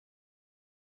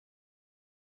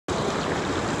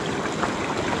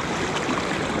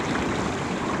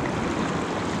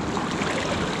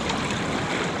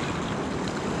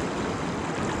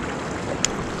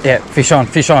Yeah, fish on,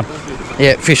 fish on.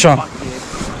 Yeah, fish on.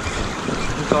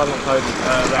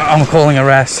 I'm calling a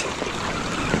wrasse.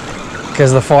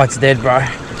 Because the fight's dead, bro.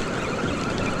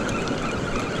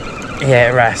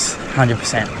 Yeah, wrasse,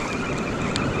 100%.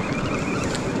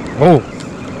 Oh.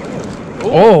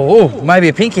 Oh, maybe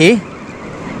a pinky.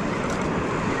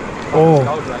 Oh.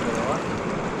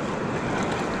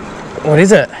 What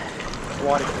is it?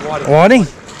 Whiting?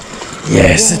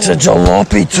 Yes, it's a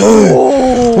jalopy too.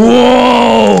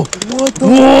 Whoa!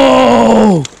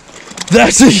 Whoa!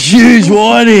 That's a huge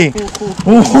whiting.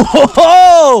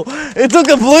 Whoa! It took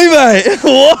a blue bait.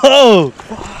 Whoa!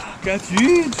 That's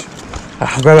huge.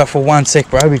 I'll grab that for 1 sec,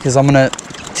 bro, because I'm gonna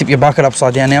tip your bucket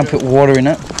upside down now, put water in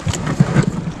it.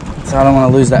 So I don't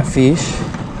want to lose that fish.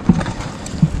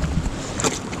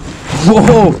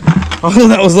 Whoa! I thought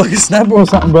that was like a snapper or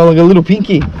something, bro, like a little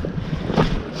pinky.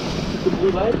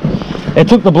 It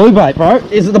took the blue bait, bro.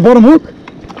 Is it the bottom hook?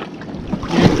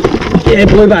 Yeah,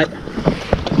 blue bait.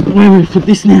 Where do we put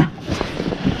this now?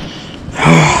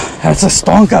 That's a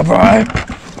stonker, bro.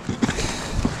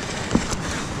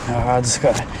 Oh, I just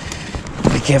gotta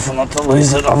be careful not to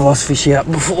lose it. I've lost fish out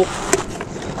before.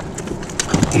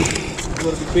 You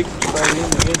gotta be quick.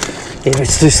 Yeah, but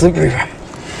it's too slippery, bro.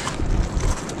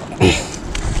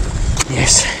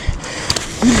 Yes.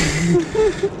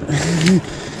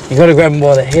 You gotta grab him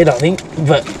by the head, I think,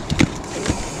 but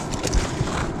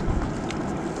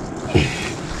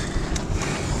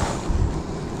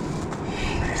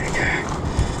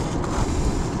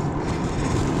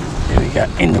there we go,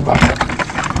 in the bucket.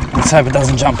 Let's hope it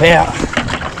doesn't jump out.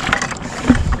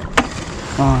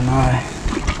 Oh no.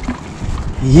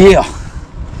 Yeah.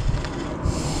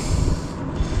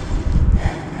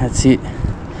 That's it.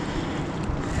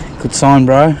 Good sign,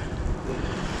 bro.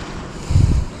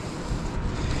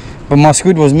 But my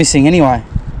squid was missing anyway.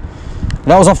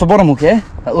 That was off the bottom hook, yeah?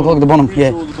 That looked like the bottom,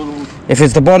 yeah. If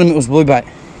it's the bottom, it was blue bait.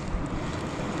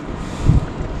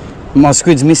 My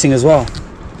squid's missing as well.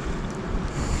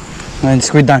 And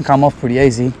squid don't come off pretty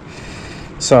easy.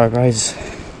 Sorry, bros.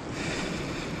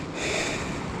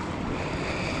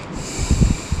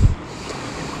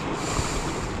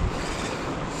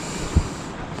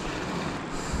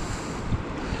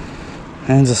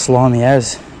 Hands are slimy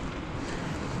as.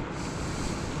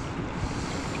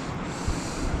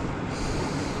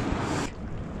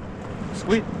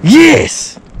 Sweet.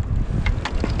 Yes!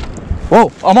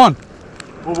 Whoa, I'm on.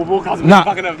 Whoa, cousin. Nah.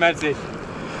 Fucking have mad fish.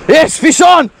 Yes, fish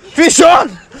on! Fish on!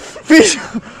 Fish!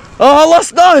 Oh, I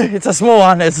lost, no! It's a small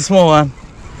one, it's a small one.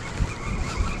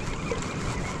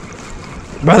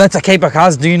 Bro, that's a keeper,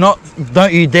 cuz.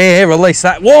 Don't you dare release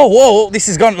that. Whoa, whoa, this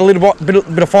has gotten a little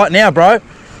bit of fight now, bro.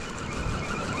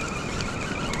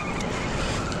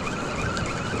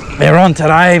 They're on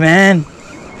today, man.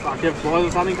 Fuck, you have flies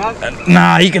or something, cuz?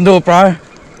 Nah, you can do it, bro.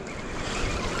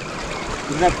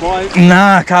 Doesn't have flies?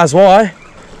 Nah, cuz, why?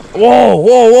 Whoa,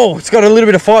 whoa, whoa. It's got a little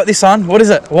bit of fight, this one. What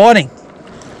is it? Whiting.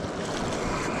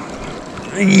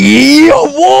 Yeah,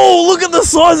 whoa, look at the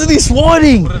size of this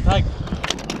whiting. What did it take?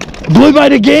 Blue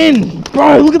bait again.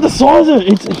 Bro, look at the size of it.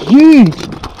 It's huge.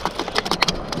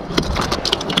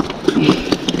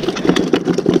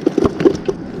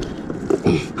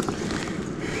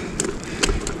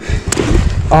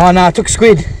 Oh, no, I took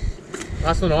squid.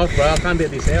 That's not nice, bro. I can't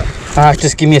get this out. Alright,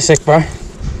 just give me a sec, bro.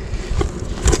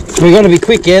 We got to be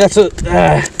quick, yeah? That's what,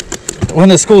 when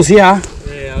the school's here. Yeah,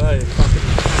 I know. Fucking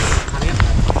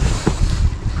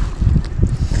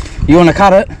You want to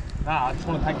cut it? Nah, I just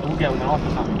want to take the hook out with a knife or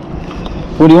something.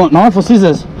 What do you want, knife or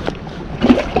scissors?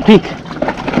 Pick.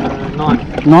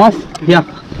 Knife. Knife? Yeah.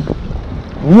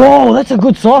 Whoa, that's a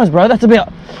good size, bro. That's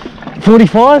about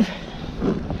 45.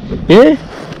 Yeah?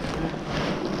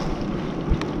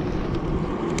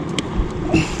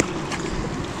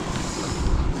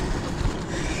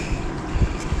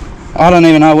 I don't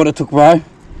even know what it took, bro.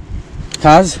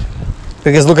 Cuz,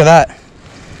 because look at that.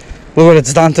 Look what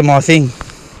it's done to my thing.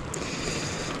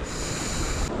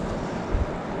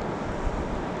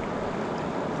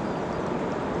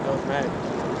 That was mad.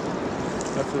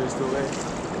 Hopefully it's still there.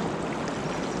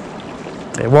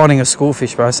 They're whiting a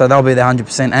schoolfish, bro, so they'll be the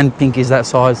 100%, and pinkies that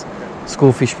size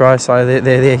schoolfish, bro, so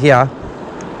they're here.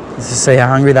 Let's just see how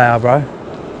hungry they are, bro.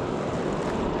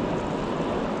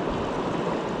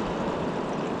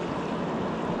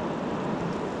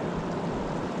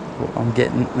 I'm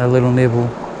getting a little nibble.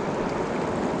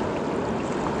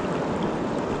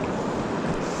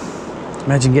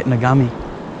 Imagine getting a gummy.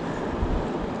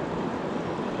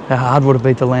 How hard would it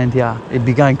be to land here? It'd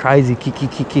be going crazy. Kick,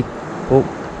 kick, kick, kick. Oh.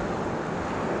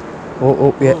 Oh,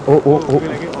 oh, yeah. Oh, oh, oh.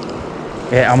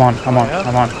 Yeah, I'm on.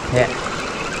 Yeah.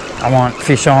 I'm on.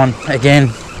 Fish on again.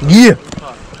 Yeah.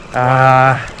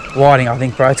 Whiting, I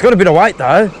think, bro. It's got a bit of weight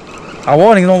though.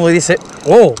 Whiting normally this.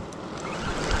 Whoa!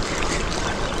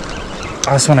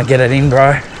 I just want to get it in,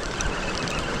 bro.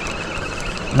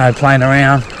 No playing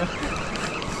around.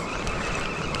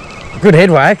 Good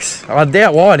head wax. I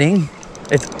doubt whiting.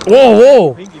 It's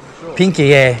whoa! Pinky for sure. Pinky,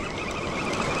 yeah.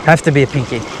 Have to be a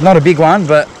pinky. Not a big one,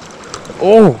 but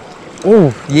oh,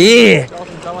 yeah.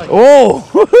 Oh,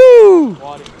 woohoo!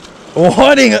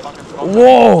 Whiting.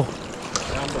 Whoa.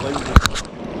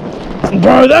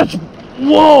 Bro,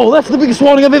 that's the biggest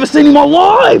whiting I've ever seen in my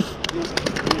life.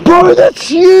 Bro, that's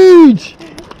huge.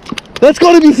 That's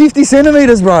got to be 50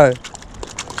 centimeters, bro.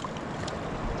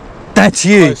 That's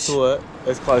huge.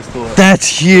 It's close to it. That's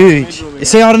huge. You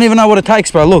see, I don't even know what it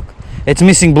takes, bro. Look, it's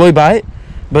missing blue bait,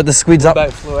 but the squid's up.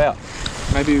 Bait flew out.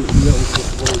 Maybe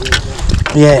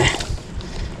Yeah.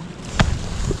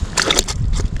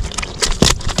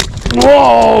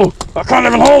 Whoa! I can't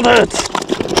even hold it.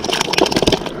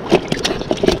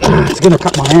 It's gonna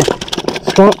cut my hand.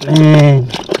 Stop, man.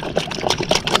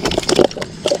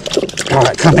 All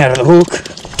right, come out of the hook.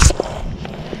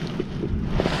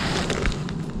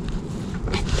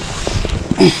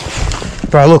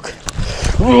 Bro, look.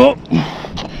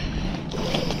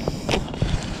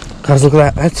 Guys, look at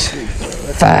that. That's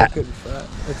fat.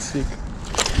 That's sick.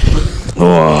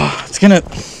 Oh, it's gonna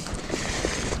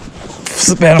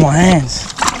slip out of my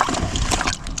hands.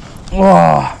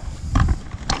 Whoa.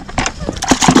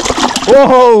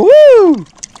 Whoa, woo! Look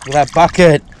at that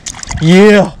bucket.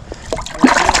 Yeah.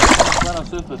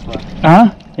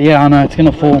 Huh? Yeah, I know, it's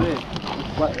gonna fall.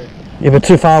 Yeah, but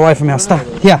too far away from our stuff.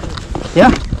 Yeah. Yeah?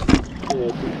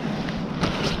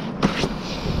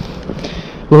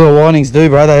 Look what whitings do,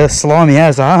 bro. They're slimy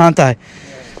as, aren't they?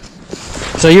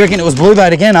 So you reckon it was blue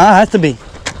bait again, huh? Has to be.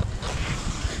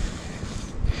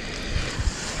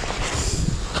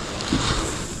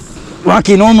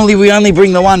 Lucky, normally we only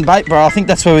bring the one bait, bro. I think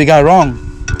that's where we go wrong.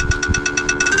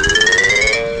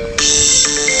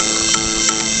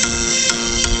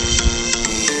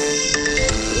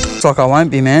 Looks like I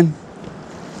won't be, man.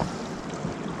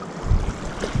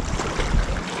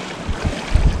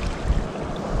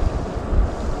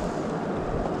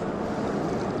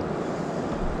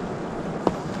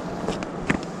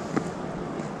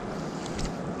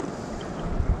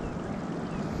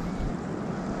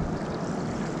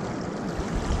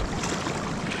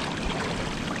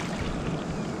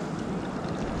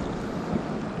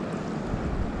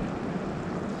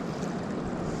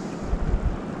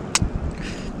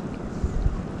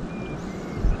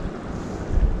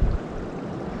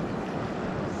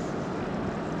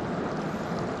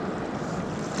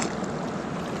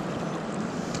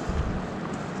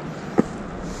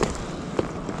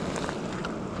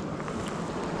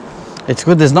 It's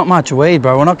good, there's not much weed,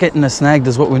 bro. We're not getting as snagged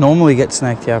as what we normally get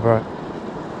snagged here, bro.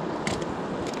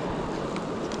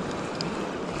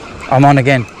 I'm on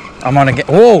again. I'm on again.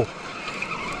 Whoa!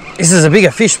 This is a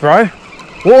bigger fish, bro.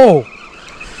 Whoa!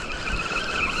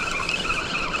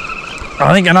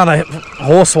 I think another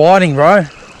horse whiting, bro.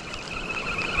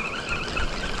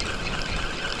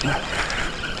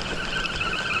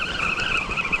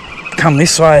 Come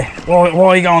this way. What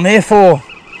are you going there for?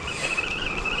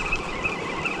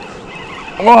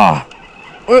 Oh,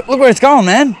 look where it's going,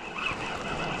 man.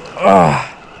 Oh,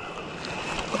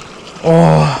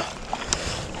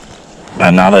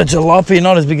 another jalopy,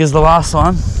 not as big as the last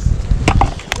one.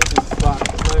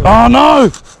 Oh no!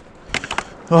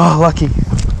 Oh, lucky.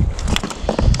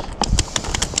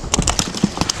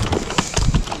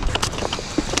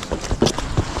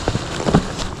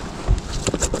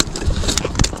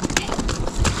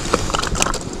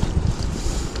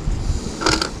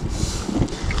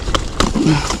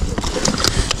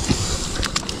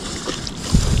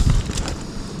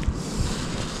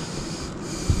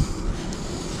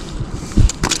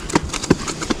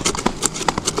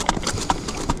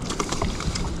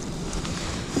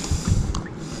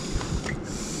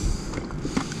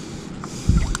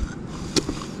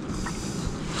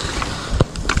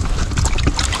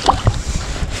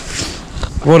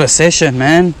 What a session,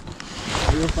 man.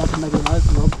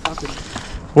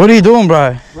 What are you doing,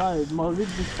 bro? Bro, my rig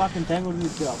just fucking tangled in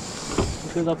itself.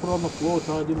 Because I put it on the floor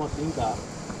trying to do my sinker.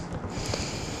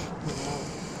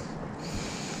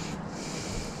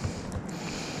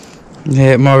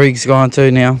 Yeah, my rig's gone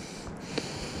too now.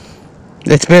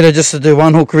 It's better just to do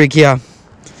one hook rig here.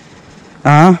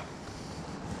 I'm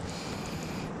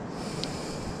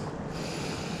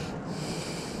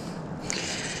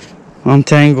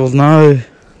tangled, no.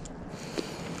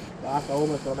 I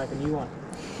almost got to make a new one.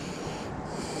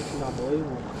 This is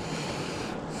unbelievable.